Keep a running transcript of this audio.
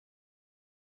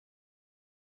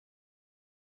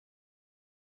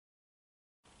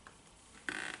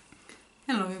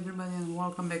Hello everybody and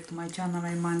welcome back to my channel.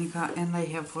 I'm Monica and I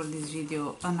have for this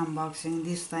video an unboxing.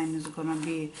 This time is gonna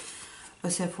be a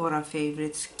Sephora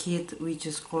favorites kit which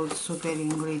is called Super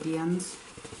Ingredients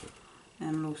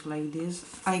and looks like this.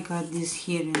 I got this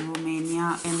here in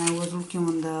Romania and I was looking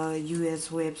on the US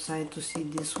website to see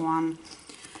this one,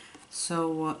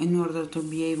 so in order to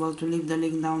be able to leave the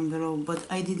link down below, but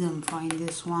I didn't find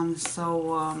this one,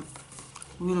 so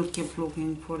we'll keep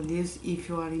looking for this. If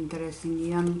you are interested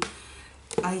in,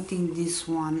 I think this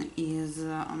one is,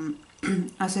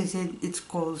 as I said, it's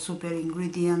called Super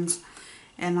Ingredients,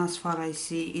 and as far as I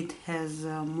see, it has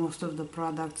most of the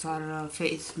products are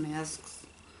face masks.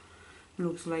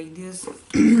 Looks like this.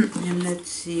 And let's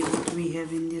see what we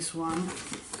have in this one.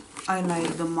 I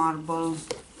like the marble,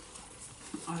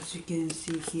 as you can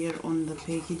see here on the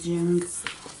packaging.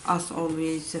 As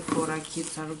always, Sephora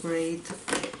kits are great.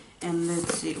 And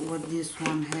let's see what this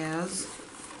one has.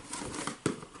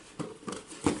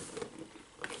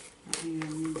 You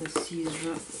need the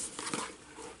scissor.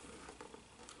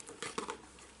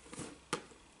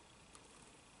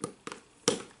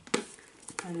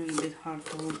 A little bit hard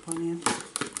to open it.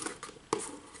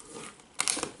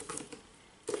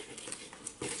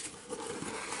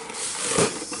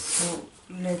 So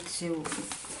let's see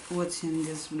what's in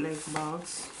this black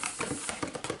box.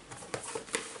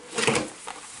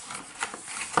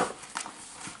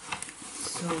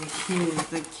 So here is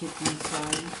the kit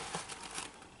inside.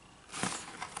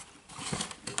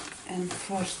 And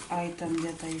first item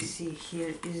that I see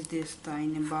here is this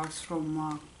tiny box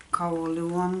from Kaoli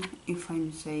one, if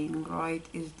I'm saying right,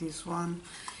 is this one.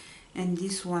 And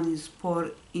this one is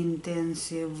Pore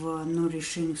Intensive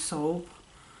Nourishing Soap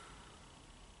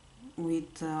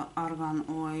with argan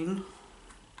oil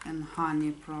and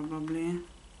honey probably.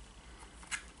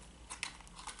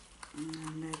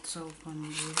 And let's open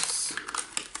this.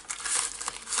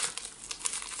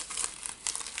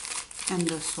 And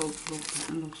the soap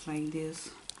looks like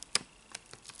this.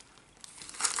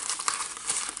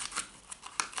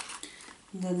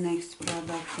 The next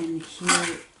product in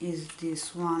here is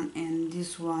this one, and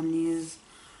this one is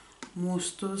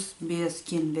Mustus Bare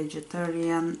Skin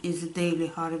Vegetarian. Is Daily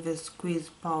Harvest Squeeze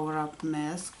Power Up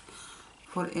Mask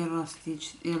for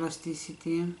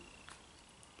elasticity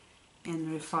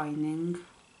and refining.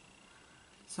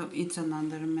 So it's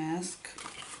another mask.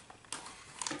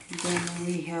 Then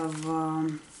we have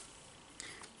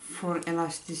for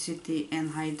elasticity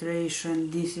and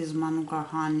hydration, this is Manuka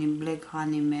Honey Black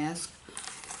Honey Mask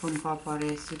from Papa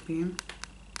Recipe.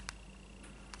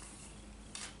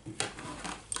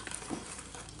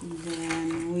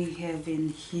 Then we have in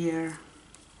here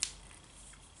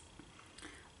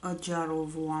a Jar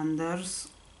of Wonders,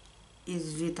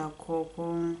 is Vita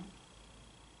Coco.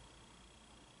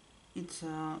 It's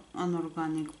an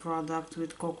organic product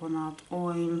with coconut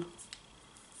oil.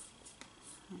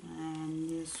 And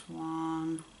this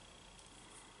one,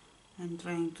 I'm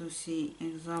trying to see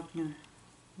exactly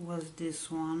what's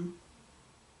this one.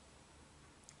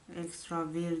 Extra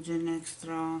virgin,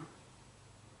 extra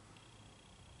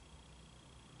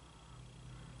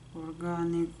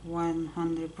organic,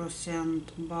 100%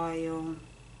 bio.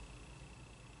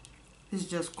 It's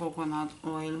just coconut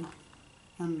oil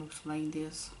and looks like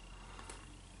this.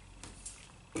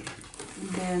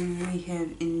 Then we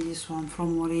have in this one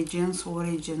from Origins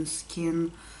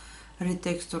Skin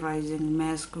Retexturizing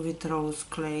Mask with Rose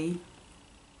Clay.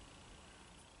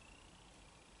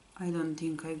 I don't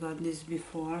think I got this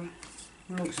before,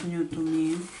 looks new to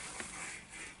me.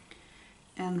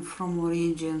 And from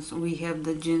Origins we have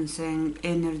the Ginseng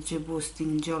Energy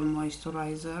Boosting Gel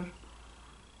Moisturizer,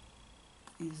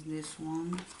 is this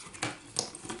one.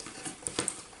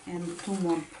 And two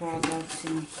more products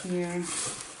in here.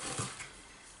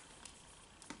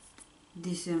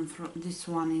 This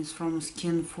one is from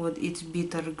Skin Food. It's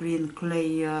Bitter Green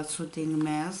Clay Soothing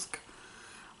Mask.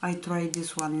 I tried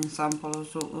this one in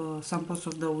samples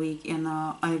of the week, and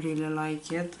I really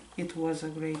like it. It was a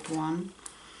great one.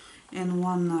 And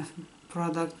one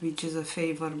product which is a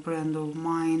favorite brand of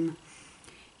mine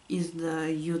is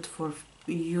the Youth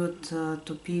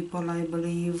to People, I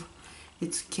believe.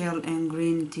 It's kale and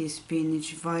green tea,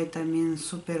 spinach, vitamin,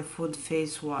 superfood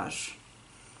face wash.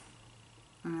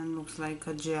 And looks like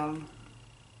a gel.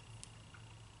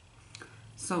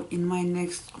 So in my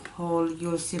next haul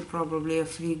you'll see probably a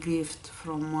free gift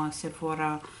from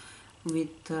Sephora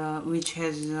with which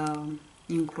has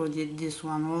included this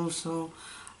one also.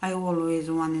 I always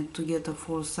wanted to get a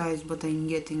full size, but I'm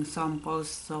getting samples,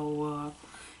 so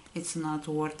it's not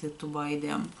worth it to buy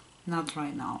them, not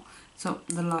right now. So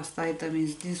the last item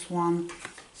is this one.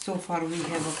 So far we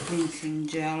have a cleansing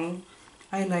gel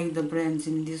I like the brands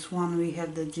in this one. We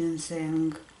have the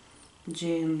ginseng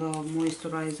gel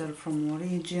moisturizer from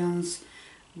Origins,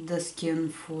 the skin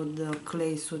food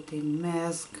clay soothing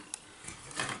mask.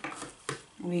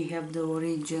 We have the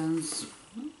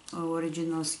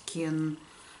original skin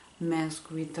mask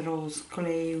with rose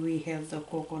clay. We have the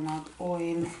coconut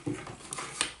oil.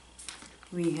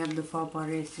 We have the Papa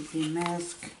recipe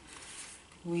mask.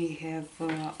 We have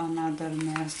another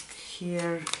mask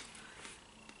here,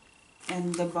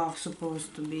 and the box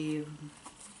supposed to be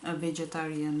a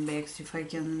vegetarian box, if I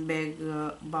can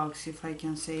box, if I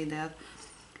can say that.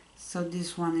 So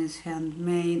this one is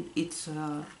handmade. It's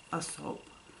a soap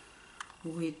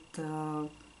with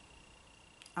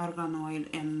argan oil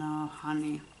and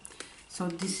honey. So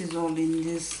this is all in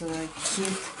this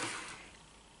kit.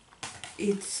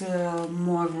 It's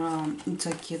it's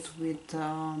a kit with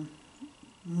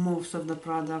most of the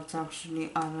products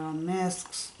actually are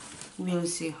masks. We'll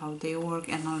see how they work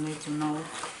and I'll let you know.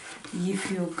 If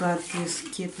you got this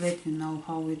kit, let me know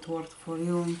how it worked for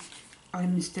you.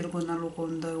 I'm still gonna look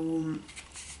on the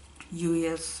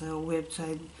US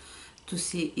website to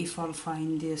see if I'll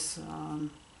find this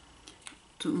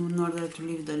in order to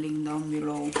leave the link down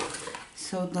below.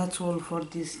 So that's all for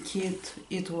this kit.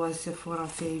 It was Sephora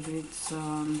Favorites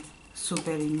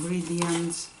super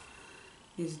ingredients.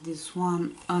 Is this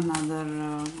one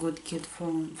another good kit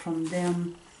from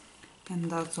them. And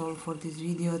that's all for this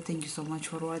video. Thank you so much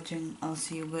for watching. I'll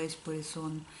see you guys pretty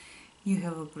soon. You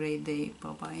have a great day. Bye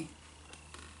bye.